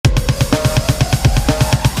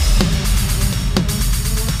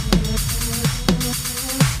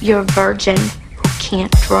You're a virgin who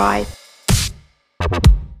can't drive.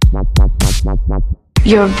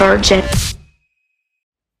 You're a virgin.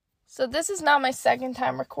 So this is now my second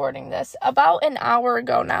time recording this, about an hour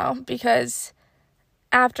ago now, because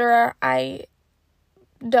after I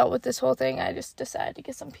dealt with this whole thing, I just decided to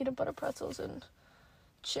get some peanut butter pretzels and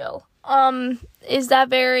chill. Is that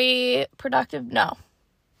very productive? No.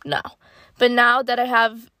 But now that I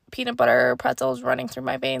have peanut butter pretzels running through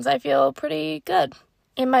my veins, I feel pretty good.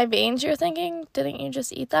 In my veins, you're thinking? Didn't you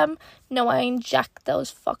just eat them? No, I inject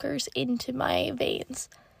those fuckers into my veins.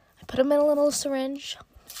 I put them in a little syringe.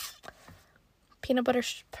 Peanut butter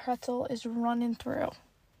pretzel is running through.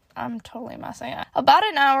 I'm totally messing up. About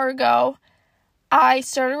an hour ago, I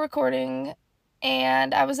started recording,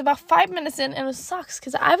 and I was about 5 minutes in, and it sucks,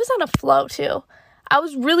 because I was on a flow, too. I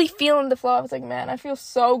was really feeling the flow. I was like, man, I feel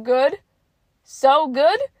so good. So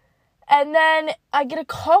good. And then I get a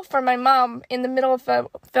call from my mom in the middle of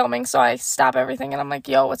filming, so I stop everything, and I'm like,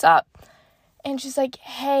 yo, what's up? And she's like,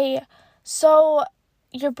 hey, so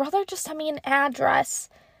your brother just sent me an address.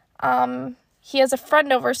 He has a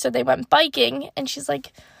friend over, so they went biking, and she's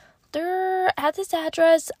like, they're at this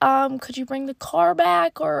address. Could you bring the car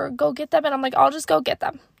back or go get them? And I'm like, I'll just go get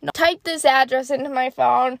them. No. Type this address into my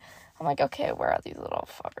phone. I'm like, okay, where are these little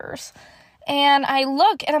fuckers? And I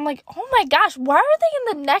look, and I'm like, oh my gosh, why are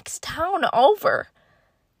they in the next town over?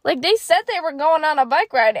 Like, they said they were going on a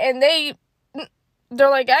bike ride, and they're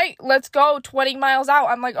like, hey, let's go 20 miles out.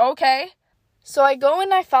 I'm like, okay. So I go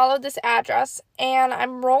and I follow this address, and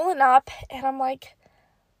I'm rolling up, and I'm like,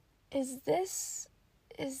 is this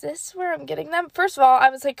where I'm getting them? First of all, I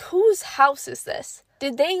was like, whose house is this?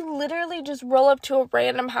 Did they literally just roll up to a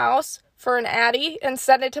random house for an Addy and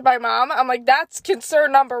send it to my mom? I'm like, that's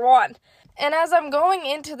concern number one. And as I'm going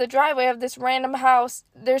into the driveway of this random house,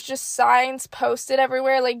 there's just signs posted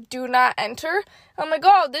everywhere, like, do not enter. I'm like,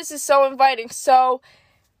 oh, this is so inviting. So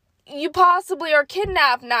you possibly are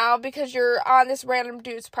kidnapped now because you're on this random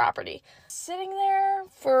dude's property. Sitting there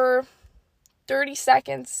for 30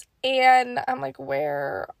 seconds, and I'm like,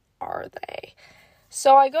 where are they?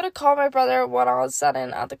 So I go to call my brother when all of a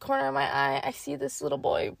sudden, out the corner of my eye, I see this little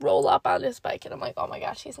boy roll up on his bike, and I'm like, oh my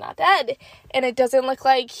gosh, he's not dead. And it doesn't look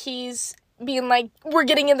like he's being like, we're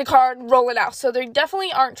getting in the car and rolling out. So they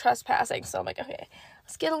definitely aren't trespassing. So I'm like, okay,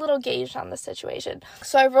 let's get a little gauged on the situation.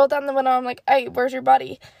 So I roll down the window, I'm like, hey, where's your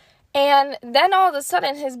buddy? And then all of a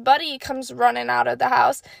sudden, his buddy comes running out of the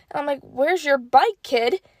house, and I'm like, where's your bike,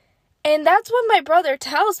 kid? And that's what my brother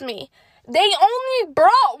tells me. They only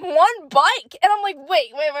brought one bike. And I'm like,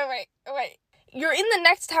 wait. You're in the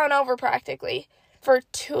next town over practically for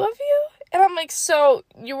two of you? And I'm like, so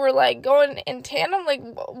you were like going in tandem? Like,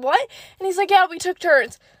 what? And he's like, yeah, we took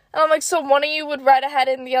turns. And I'm like, so one of you would ride ahead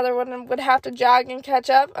and the other one would have to jog and catch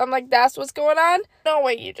up? I'm like, that's what's going on? No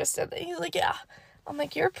way, you just said that. He's like, yeah. I'm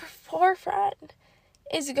like, your poor friend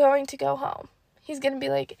is going to go home. He's going to be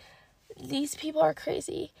like, these people are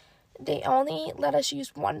crazy. They only let us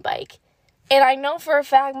use one bike. And I know for a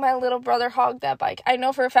fact my little brother hogged that bike. I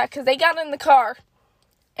know for a fact because they got in the car.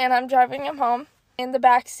 And I'm driving him home. In the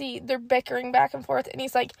back seat, they're bickering back and forth. And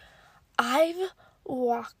he's like, I've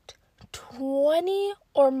walked 20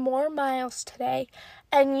 or more miles today.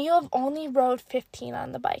 And you have only rode 15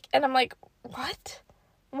 on the bike. And I'm like, what?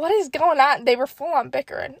 What is going on? They were full on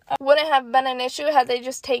bickering. Wouldn't have been an issue had they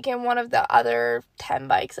just taken one of the other 10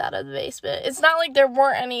 bikes out of the basement. It's not like there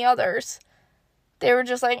weren't any others. They were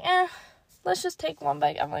just like, let's just take one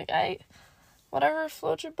bike. I'm like, whatever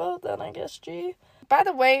floats your boat then, I guess, G. By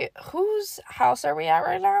the way, whose house are we at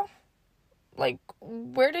right now? Like,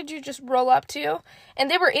 where did you just roll up to? And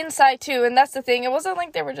they were inside too, and that's the thing. It wasn't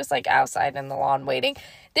like they were just like outside in the lawn waiting.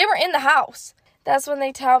 They were in the house. That's when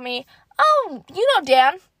they tell me, oh, you know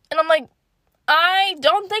Dan. And I'm like, I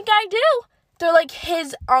don't think I do. They're like,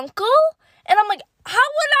 his uncle? And I'm like, how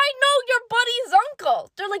would I know your buddy's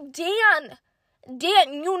uncle? They're like,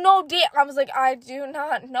 Dan, you know Dan. I was like, I do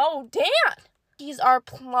not know Dan. He's our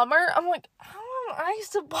plumber. I'm like, how am I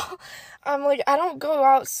supposed? I'm like, I don't go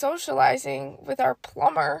out socializing with our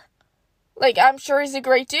plumber. Like, I'm sure he's a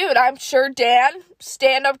great dude. I'm sure Dan,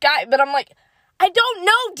 stand-up guy. But I'm like, I don't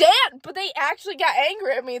know Dan. But they actually got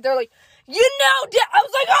angry at me. They're like, you know Dan. I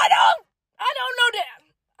was like, I don't know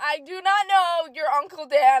Dan. I do not know your Uncle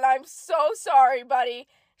Dan. I'm so sorry, buddy.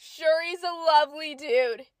 Sure, he's a lovely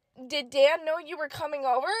dude. Did Dan know you were coming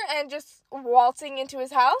over and just waltzing into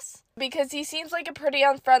his house? Because he seems like a pretty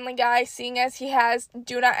unfriendly guy, seeing as he has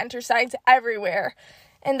do not enter signs everywhere.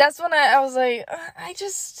 And that's when I was like,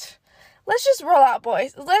 let's just roll out,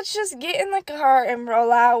 boys. Let's just get in the car and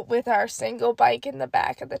roll out with our single bike in the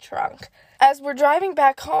back of the trunk. As we're driving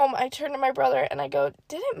back home, I turn to my brother and I go,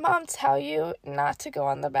 didn't Mom tell you not to go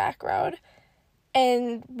on the back road?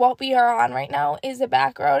 And what we are on right now is a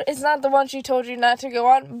back road. It's not the one she told you not to go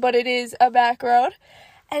on, but it is a back road.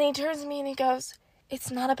 And he turns to me and he goes,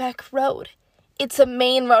 it's not a back road. It's a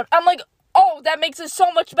main road. I'm like, oh, that makes it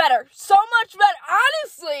so much better. So much better.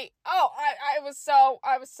 Honestly. Oh, I was so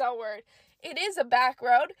worried. It is a back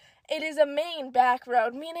road. It is a main back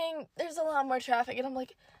road, meaning there's a lot more traffic. And I'm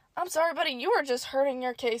like, I'm sorry, buddy. You are just hurting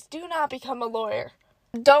your case. Do not become a lawyer.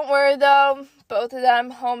 Don't worry, though. Both of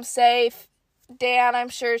them home safe. Dan, I'm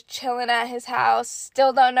sure, is chilling at his house.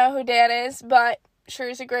 Still don't know who Dan is, but sure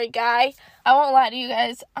he's a great guy. I won't lie to you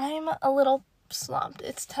guys. I'm a little slumped.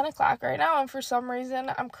 It's 10 o'clock right now, and for some reason,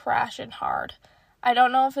 I'm crashing hard. I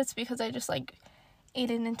don't know if it's because I just, ate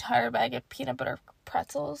an entire bag of peanut butter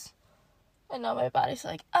pretzels. And now my body's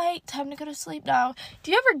like, alright, time to go to sleep now.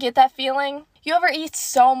 Do you ever get that feeling? You ever eat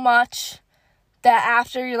so much that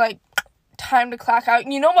after you're like, time to clock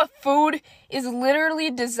out? You know what food is literally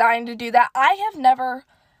designed to do that? I have never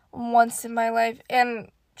once in my life, and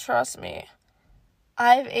trust me,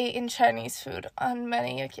 I've eaten Chinese food on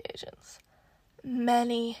many occasions.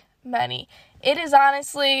 Many. It is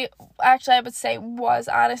honestly, actually I would say was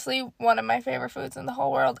honestly one of my favorite foods in the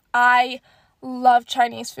whole world. I love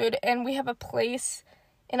Chinese food, and we have a place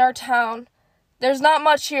in our town. There's not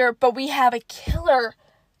much here, but we have a killer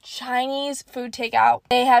Chinese food takeout.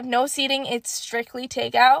 They have no seating. It's strictly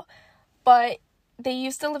takeout, but they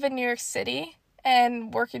used to live in New York City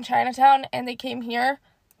and work in Chinatown, and they came here.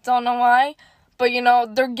 Don't know why, but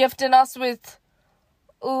they're gifting us with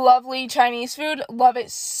lovely Chinese food. Love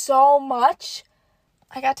it so much.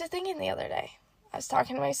 I got to thinking the other day. I was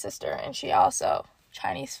talking to my sister, and she also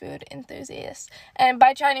Chinese food enthusiast. And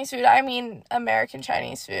by Chinese food, I mean American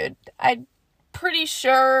Chinese food. I'm pretty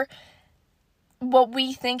sure what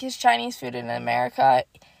we think is Chinese food in America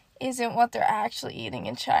isn't what they're actually eating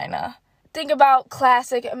in China. Think about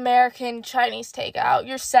classic American Chinese takeout.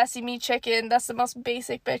 Your sesame chicken, that's the most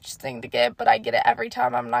basic bitch thing to get, but I get it every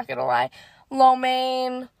time, I'm not gonna lie. Lo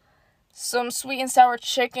mein, some sweet and sour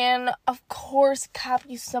chicken, of course,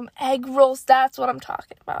 copy some egg rolls, that's what I'm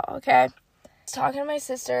talking about, okay? I was talking to my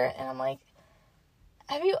sister, and I'm like,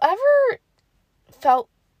 have you ever felt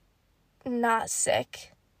not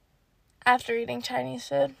sick after eating Chinese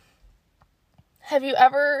food? Have you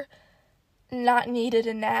ever not needed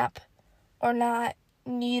a nap or not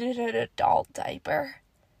needed an adult diaper?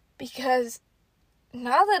 Because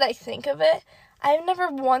now that I think of it, I've never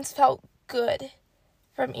once felt good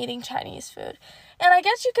from eating Chinese food. And I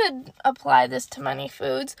guess you could apply this to many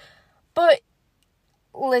foods, but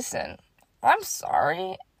listen, I'm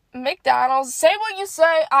sorry. McDonald's, say what you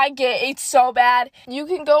say, I get it's so bad. You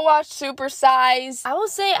can go watch Super Size. I will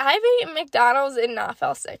say I've eaten McDonald's and not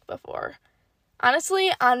felt sick before.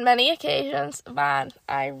 Honestly, on many occasions, man,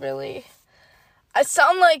 I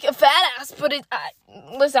sound like a fat ass, but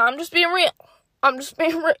listen, I'm just being real.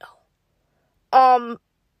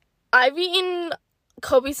 I've eaten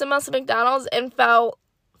copious amounts of McDonald's and felt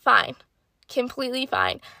fine. Completely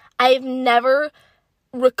fine. I've never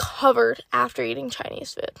recovered after eating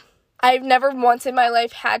Chinese food. I've never once in my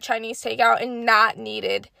life had Chinese takeout and not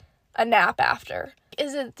needed a nap after.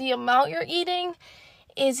 Is it the amount you're eating?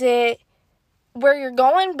 Is it where you're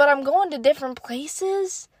going? But I'm going to different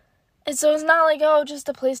places. And so it's not like, oh, just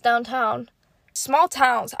a place downtown. Small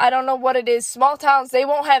towns, I don't know what it is. Small towns, they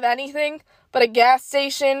won't have anything but a gas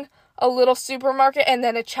station, a little supermarket, and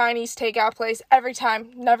then a Chinese takeout place every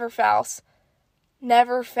time. Never fails.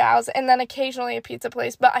 And then occasionally a pizza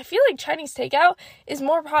place. But I feel like Chinese takeout is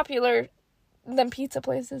more popular than pizza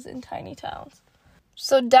places in tiny towns.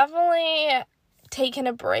 So definitely taking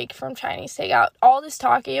a break from Chinese takeout. All this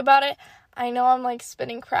talking about it, I know I'm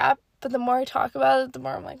spitting crap, but the more I talk about it, the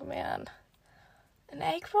more I'm like, man, an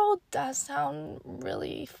egg roll does sound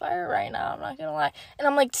really fire right now, I'm not gonna lie. And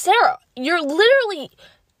I'm like, Sarah, you're literally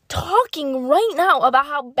talking right now about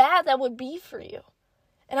how bad that would be for you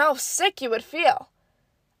and how sick you would feel.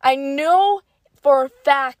 I know for a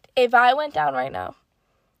fact if I went down right now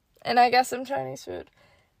and I got some Chinese food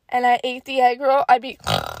and I ate the egg roll, I'd be,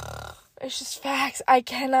 it's just facts. I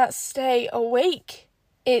cannot stay awake.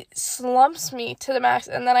 It slumps me to the max,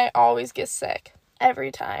 and then I always get sick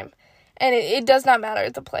every time. And it does not matter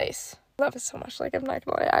the place. I love it so much. I'm not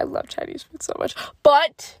gonna lie, I love Chinese food so much.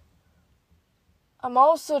 But I'm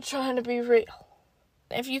also trying to be real.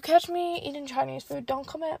 If you catch me eating Chinese food, don't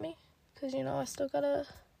come at me. Because, I still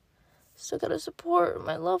gotta support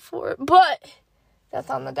my love for it. But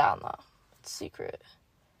that's on the down low. It's secret.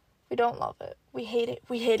 We don't love it. We hate it.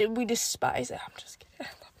 We hate it. We despise it. I'm just kidding. I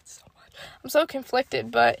love it so much. I'm so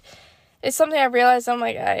conflicted, but it's something I realized. I'm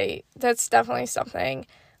like, that's definitely something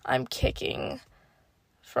I'm kicking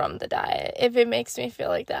from the diet. If it makes me feel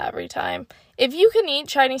like that every time. If you can eat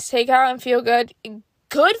Chinese takeout and feel good,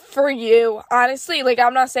 good for you. Honestly, like,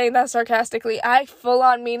 I'm not saying that sarcastically. I full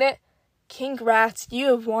on mean it. Congrats.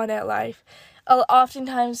 You have won at life.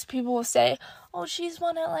 Oftentimes people will say, oh, she's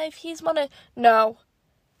won at life. He's won at... No.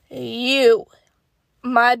 You,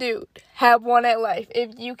 my dude, have won at life.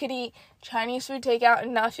 If you can eat Chinese food takeout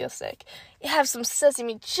and not feel sick. You have some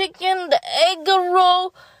sesame chicken, the egg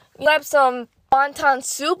roll. You have some wonton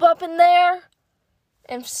soup up in there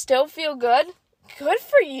and still feel good. Good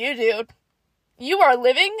for you, dude. You are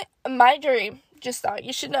living my dream. Just thought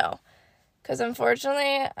you should know. Because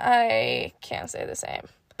unfortunately, I can't say the same.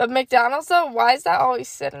 But McDonald's, though, why is that always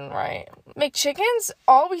sitting right? McChickens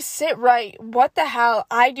always sit right. What the hell?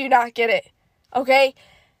 I do not get it. Okay?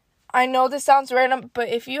 I know this sounds random, but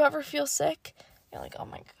if you ever feel sick, you're like, oh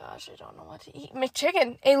my gosh, I don't know what to eat.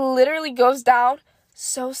 McChicken, it literally goes down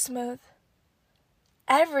so smooth.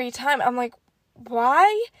 Every time. I'm like,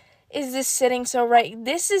 why is this sitting so right?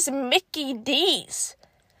 This is Mickey D's.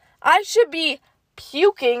 I should be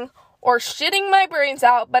puking or shitting my brains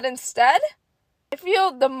out, but instead, I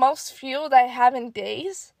feel the most fueled I have in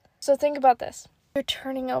days. So think about this. You're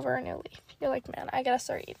turning over a new leaf. You're like, man, I gotta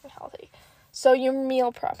start eating healthy. So you're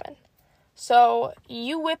meal prepping. So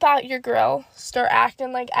you whip out your grill, start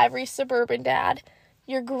acting like every suburban dad.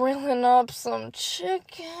 You're grilling up some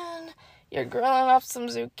chicken. You're grilling up some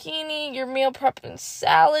zucchini. You're meal prepping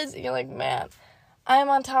salads. And you're like, man, I'm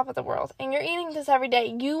on top of the world. And you're eating this every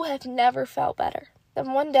day. You have never felt better.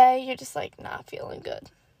 Then one day, you're just like not feeling good.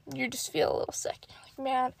 You just feel a little sick. You're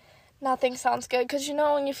like, man, nothing sounds good. Because, you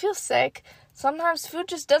know, when you feel sick, sometimes food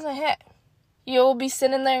just doesn't hit. You'll be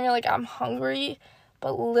sitting there and you're like, I'm hungry.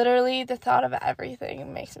 But literally, the thought of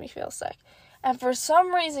everything makes me feel sick. And for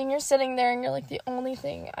some reason, you're sitting there and you're like, the only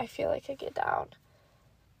thing I feel like I get down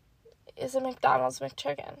is a McDonald's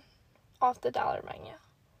McChicken off the dollar menu.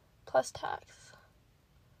 Plus tax.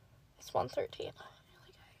 It's $113.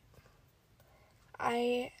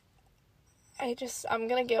 I'm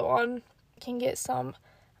gonna get one. Can get some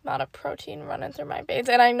amount of protein running through my veins.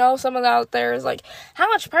 And I know someone out there is like, how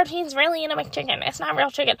much protein's really in a McChicken? It's not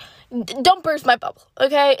real chicken. Don't burst my bubble,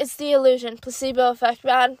 okay? It's the illusion. Placebo effect,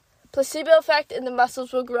 man. Placebo effect and the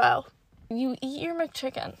muscles will grow. You eat your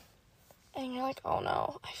McChicken and you're like, oh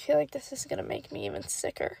no, I feel like this is gonna make me even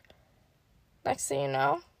sicker. Next thing you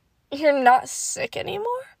know, you're not sick anymore.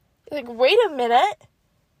 You're like, wait a minute.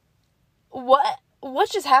 What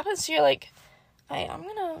just happened? So you're like, I'm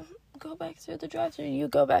gonna go back through the drive-thru. You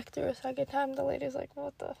go back through a second time. The lady's like,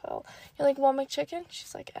 what the hell? You're like, one McChicken?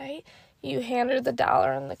 She's like, you hand her the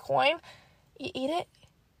dollar and the coin. You eat it.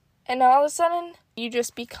 And all of a sudden, you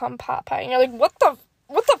just become Popeye. And you're like, what the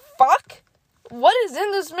fuck? What is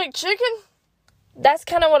in this McChicken? That's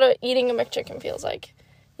kind of what eating a McChicken feels like.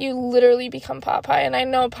 You literally become Popeye. And I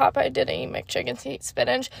know Popeye didn't eat McChicken to eat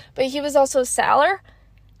spinach, but he was also sour.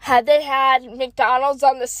 Had they had McDonald's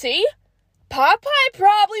on the sea, Popeye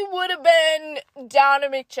probably would have been down to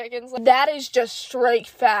McChickens. That is just straight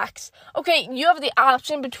facts. Okay, you have the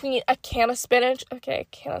option between a can of spinach. Okay, a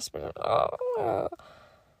can of spinach. Or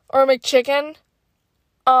a McChicken.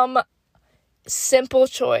 Simple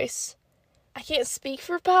choice. I can't speak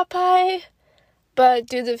for Popeye, but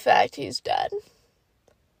due to the fact he's dead.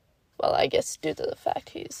 Well, I guess due to the fact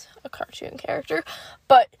he's a cartoon character.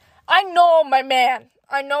 But I know my man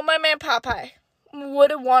Popeye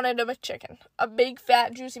would have wanted a McChicken. A big,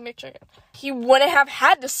 fat, juicy McChicken. He wouldn't have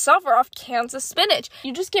had to suffer off cans of spinach.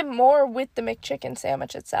 You just get more with the McChicken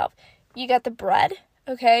sandwich itself. You got the bread,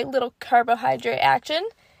 okay? Little carbohydrate action.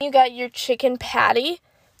 You got your chicken patty.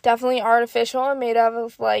 Definitely artificial and made out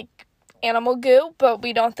of, like, animal goo. But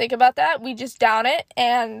we don't think about that. We just down it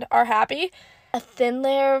and are happy. A thin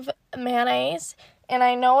layer of mayonnaise. And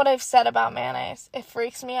I know what I've said about mayonnaise. It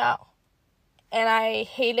freaks me out. And I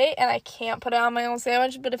hate it, and I can't put it on my own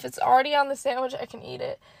sandwich. But if it's already on the sandwich, I can eat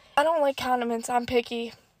it. I don't like condiments. I'm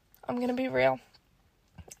picky. I'm going to be real.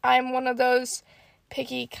 I'm one of those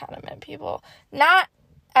picky condiment people. Not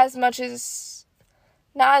as much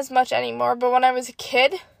anymore. But when I was a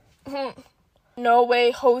kid, no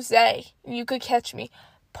way, Jose, you could catch me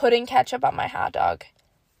putting ketchup on my hot dog.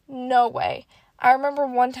 No way. I remember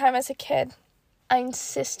one time as a kid, I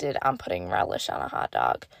insisted on putting relish on a hot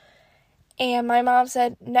dog. And my mom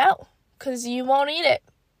said, no, because you won't eat it.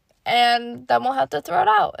 And then we'll have to throw it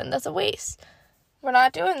out. And that's a waste. We're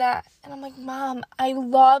not doing that. And I'm like, Mom, I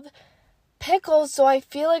love pickles, so I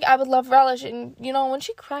feel like I would love relish. And, you know, when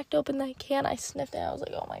she cracked open that can, I sniffed it. I was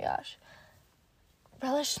like, oh my gosh.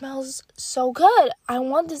 Relish smells so good. I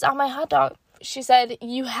want this on my hot dog. She said,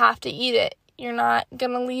 you have to eat it. You're not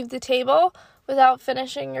going to leave the table without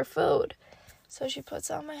finishing your food. So she puts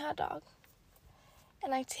it on my hot dog.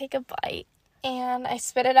 And I take a bite. And I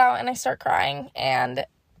spit it out and I start crying. And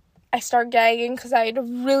I start gagging because I had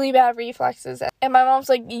really bad reflexes. And my mom's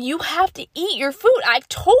like, you have to eat your food. I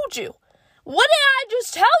told you. What did I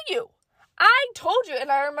just tell you? I told you.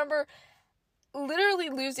 And I remember literally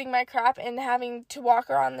losing my crap and having to walk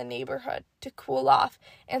around the neighborhood to cool off.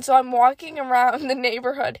 And so I'm walking around the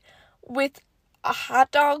neighborhood with a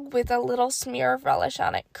hot dog with a little smear of relish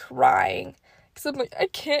on it, crying. Because I'm like, I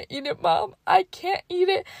can't eat it, Mom. I can't eat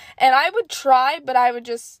it. And I would try, but I would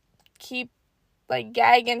just keep like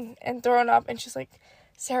gagging and throwing up. And she's like,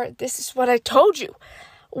 Sarah, this is what I told you.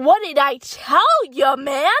 What did I tell you,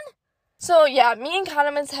 man? So yeah, me and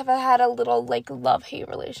condiments have had a little like love-hate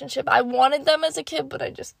relationship. I wanted them as a kid, but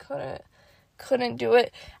I just couldn't do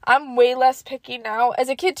it. I'm way less picky now. As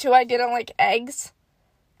a kid too, I didn't like eggs.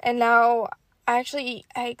 And now I actually eat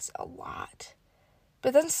eggs a lot.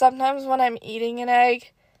 But then sometimes when I'm eating an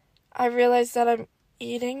egg, I realize that I'm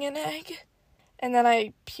eating an egg. And then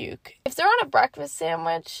I puke. If they're on a breakfast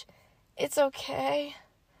sandwich, it's okay.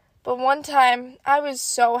 But one time, I was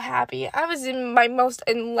so happy. I was in my most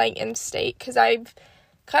enlightened state because I've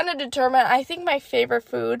kind of determined, I think my favorite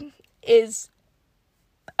food is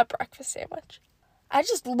a breakfast sandwich. I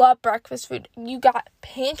just love breakfast food. You got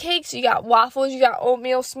pancakes, you got waffles, you got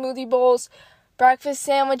oatmeal smoothie bowls, breakfast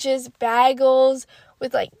sandwiches, bagels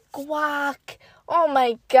with like guac. Oh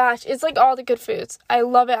my gosh, it's like all the good foods. I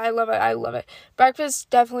love it, I love it, I love it.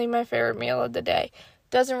 Breakfast, definitely my favorite meal of the day.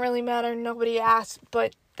 Doesn't really matter, nobody asked,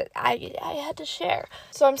 but I had to share.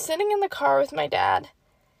 So I'm sitting in the car with my dad,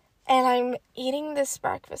 and I'm eating this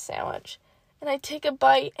breakfast sandwich. And I take a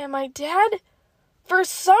bite, and my dad, for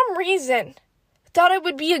some reason, thought it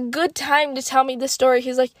would be a good time to tell me the story.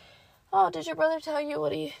 He's like, oh, did your brother tell you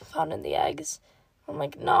what he found in the eggs? I'm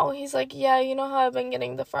like, no. He's like, yeah, you know how I've been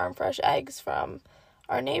getting the farm fresh eggs from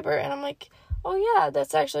our neighbor? And I'm like, oh yeah,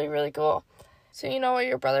 that's actually really cool. So you know what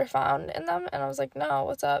your brother found in them? And I was like, no,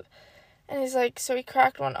 what's up? And he's like, so he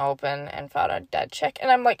cracked one open and found a dead chick. And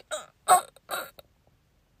I'm like,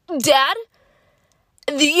 Dad,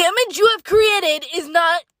 the image you have created is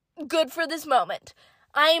not good for this moment.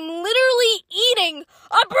 I'm literally eating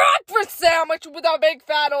a breakfast sandwich with a big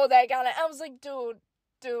fat old egg on it. I was like, dude,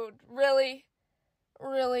 really?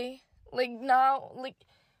 Like, now, like,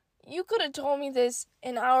 you could have told me this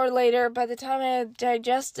an hour later. By the time I had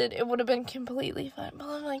digested, it would have been completely fine. But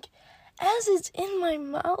I'm like, as it's in my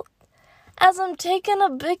mouth, as I'm taking a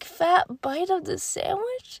big fat bite of the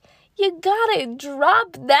sandwich, you gotta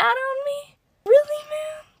drop that on me? Really,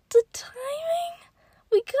 man? The timing?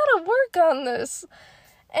 We gotta work on this.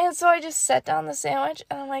 And so I just set down the sandwich,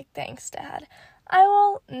 and I'm like, thanks, Dad. I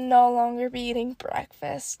will no longer be eating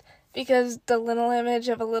breakfast, because the little image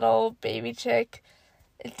of a little baby chick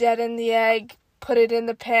dead in the egg, put it in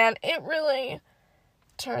the pan, it really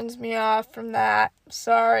turns me off from that.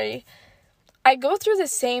 Sorry. I go through the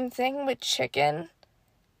same thing with chicken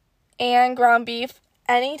and ground beef.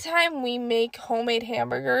 Anytime we make homemade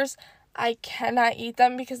hamburgers, I cannot eat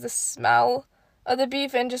them because the smell of the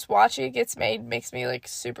beef and just watching it gets made makes me like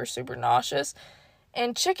super, super nauseous.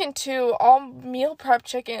 And chicken too, all meal prep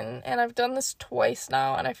chicken, and I've done this twice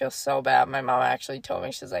now, and I feel so bad. My mom actually told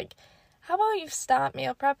me, she's like, how about you stop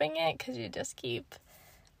meal prepping it, because you just keep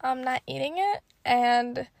not eating it.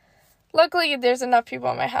 And luckily there's enough people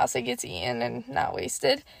in my house that gets eaten and not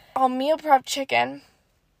wasted. I'll meal prep chicken,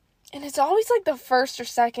 and it's always like the first or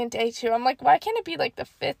second day too. I'm like, why can't it be like the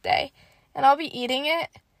fifth day? And I'll be eating it,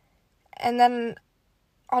 and then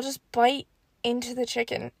I'll just bite into the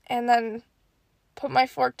chicken, and then put my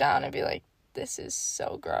fork down and be like, this is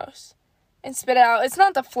so gross, and spit it out. It's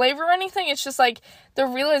not the flavor or anything, it's just like the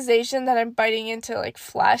realization that I'm biting into like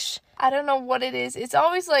flesh. I don't know what it is. It's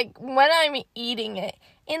always like when I'm eating it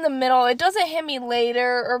in the middle. It doesn't hit me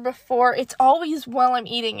later or before. It's always while I'm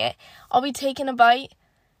eating it. I'll be taking a bite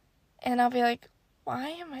and I'll be like, why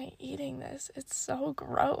am I eating this? It's so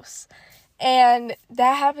gross. And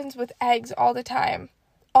that happens with eggs all the time.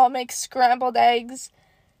 I'll make scrambled eggs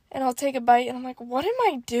and I'll take a bite, and I'm like, what am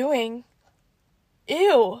I doing?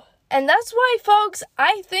 Ew. And that's why, folks,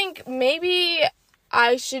 I think maybe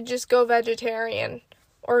I should just go vegetarian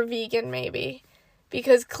or vegan, maybe.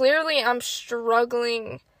 Because clearly I'm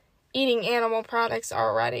struggling eating animal products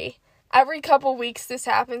already. Every couple weeks this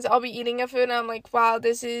happens. I'll be eating a food, and I'm like, wow,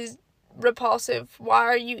 this is repulsive. Why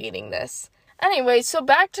are you eating this? Anyway, so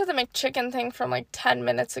back to the McChicken thing from like 10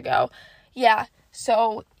 minutes ago. Yeah,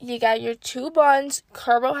 so you got your 2 buns,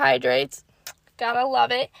 carbohydrates, gotta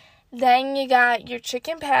love it. Then you got your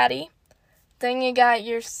chicken patty. Then you got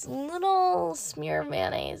your little smear of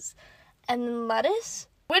mayonnaise. And then lettuce.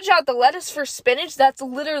 Switch out the lettuce for spinach. That's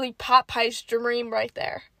literally Popeye's dream right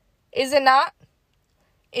there. Is it not?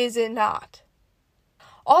 Is it not?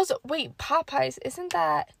 Also, wait, Popeyes,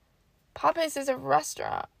 Popeyes is a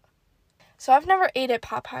restaurant. So I've never ate at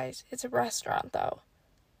Popeyes. It's a restaurant, though.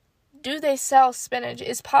 Do they sell spinach?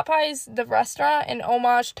 Is Popeyes the restaurant an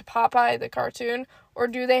homage to Popeye the cartoon? Or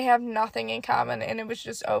do they have nothing in common and it was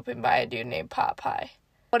just opened by a dude named Popeye?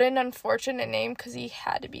 What an unfortunate name, because he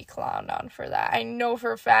had to be clowned on for that. I know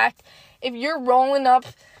for a fact, if you're rolling up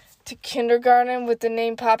to kindergarten with the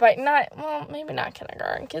name Popeye, maybe not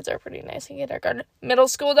kindergarten. Kids are pretty nice in kindergarten. Middle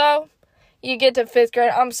school, though, you get to 5th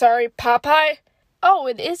grade. I'm sorry, Popeye? Oh,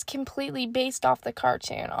 it is completely based off the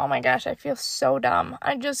cartoon. Oh my gosh, I feel so dumb.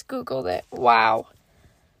 I just Googled it. Wow.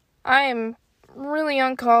 I am really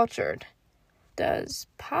uncultured. Does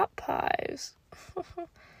Popeyes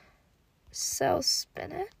sell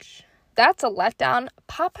spinach? That's a letdown.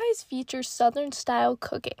 Popeyes features Southern-style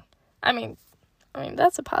cooking. I mean,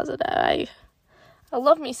 that's a positive. I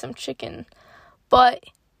love me some chicken. But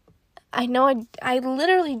I know I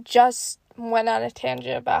literally just went on a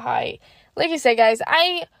tangent about how like I said, guys,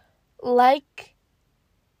 I like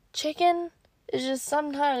chicken. It's just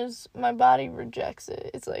sometimes my body rejects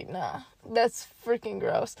it. It's like, nah, that's freaking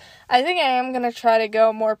gross. I think I am going to try to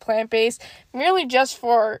go more plant-based, merely just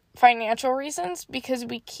for financial reasons, because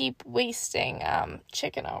we keep wasting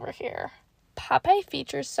chicken over here. Popeye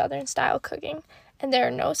features Southern-style cooking, and there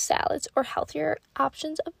are no salads or healthier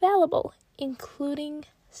options available, including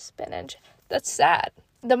spinach. That's sad.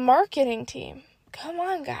 The marketing team. Come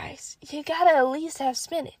on, guys. You gotta at least have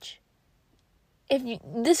spinach.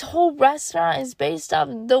 This whole restaurant is based off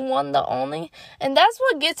the one, the only. And that's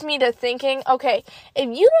what gets me to thinking, okay, if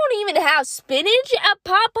you don't even have spinach at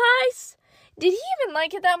Popeyes, did he even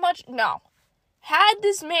like it that much? No. Had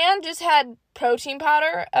this man just had protein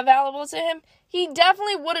powder available to him, he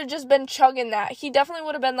definitely would have just been chugging that. He definitely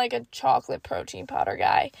would have been like a chocolate protein powder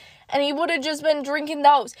guy. And he would have just been drinking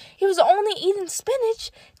those. He was only eating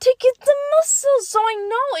spinach to get the muscles. So I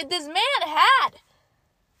know if this man had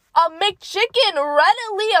a McChicken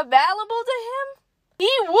readily available to him, he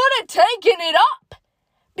would have taken it up.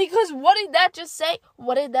 Because what did that just say?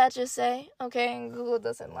 What did that just say? Okay, and Google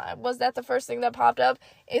doesn't lie. Was that the first thing that popped up?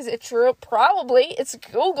 Is it true? Probably. It's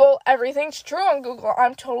Google. Everything's true on Google.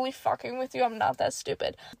 I'm totally fucking with you. I'm not that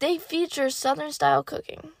stupid. They feature Southern-style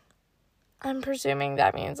cooking. I'm presuming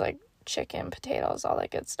that means, like, chicken, potatoes, all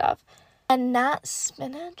that good stuff. And not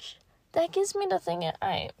spinach? That gives me to thinking,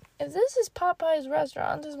 if this is Popeye's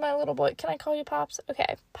restaurant, this is my little boy. Can I call you Pops?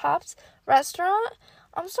 Okay, Pops restaurant?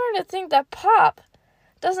 I'm starting to think that Pop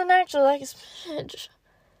doesn't actually like spinach.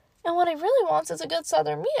 And what he really wants is a good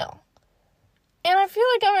Southern meal. And I feel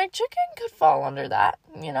like a McChicken could fall under that,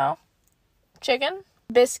 you know? Chicken.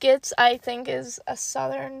 Biscuits, I think, is a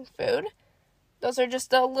Southern food. Those are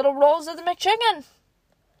just the little rolls of the McChicken.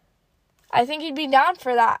 I think he'd be down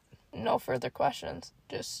for that. No further questions.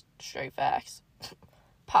 Just straight facts.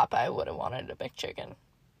 Popeye would have wanted a McChicken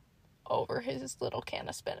over his little can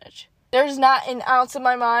of spinach. There's not an ounce of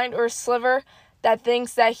my mind or a sliver that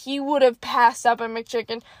thinks that he would have passed up a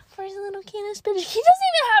McChicken for his little can of spinach. He doesn't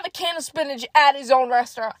even have a can of spinach at his own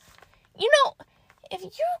restaurant. You know, if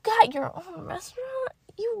you got your own restaurant,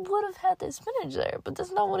 you would have had the spinach there. But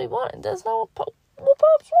that's not what he wanted. That's not what Pops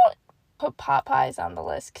wanted. Put Popeyes on the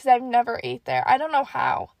list because I've never ate there. I don't know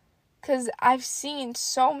how. Because I've seen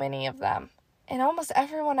so many of them. And almost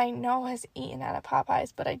everyone I know has eaten at a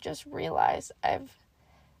Popeyes. But I just realized I've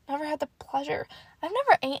never had the pleasure. I've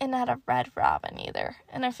never eaten at a Red Robin either.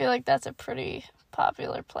 And I feel like that's a pretty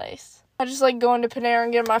popular place. I just like going to Panera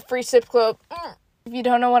and getting my free sip club. If you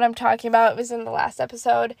don't know what I'm talking about, it was in the last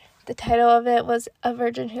episode. The title of it was A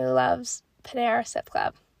Virgin Who Loves Panera Sip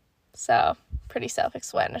Club. So, pretty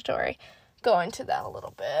self-explanatory. Go into that a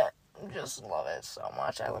little bit. Just love it so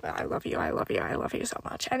much. I love it. I love you. I love you. I love you so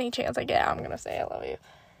much. Any chance I get, I'm going to say I love you.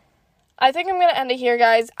 I think I'm going to end it here,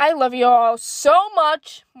 guys. I love you all so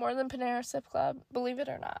much. More than Panera Sip Club. Believe it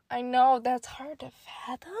or not. I know that's hard to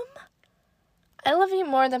fathom. I love you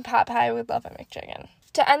more than Popeye would love a McChicken.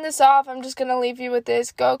 To end this off, I'm just going to leave you with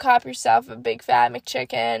this. Go cop yourself a big fat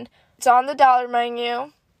McChicken. It's on the dollar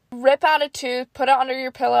menu. Rip out a tooth. Put it under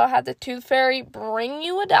your pillow. Have the tooth fairy bring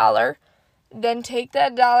you $1. Then take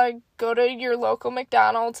that $1. Go to your local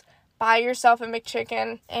McDonald's. Buy yourself a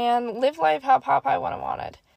McChicken. And live life how Popeye would have wanted.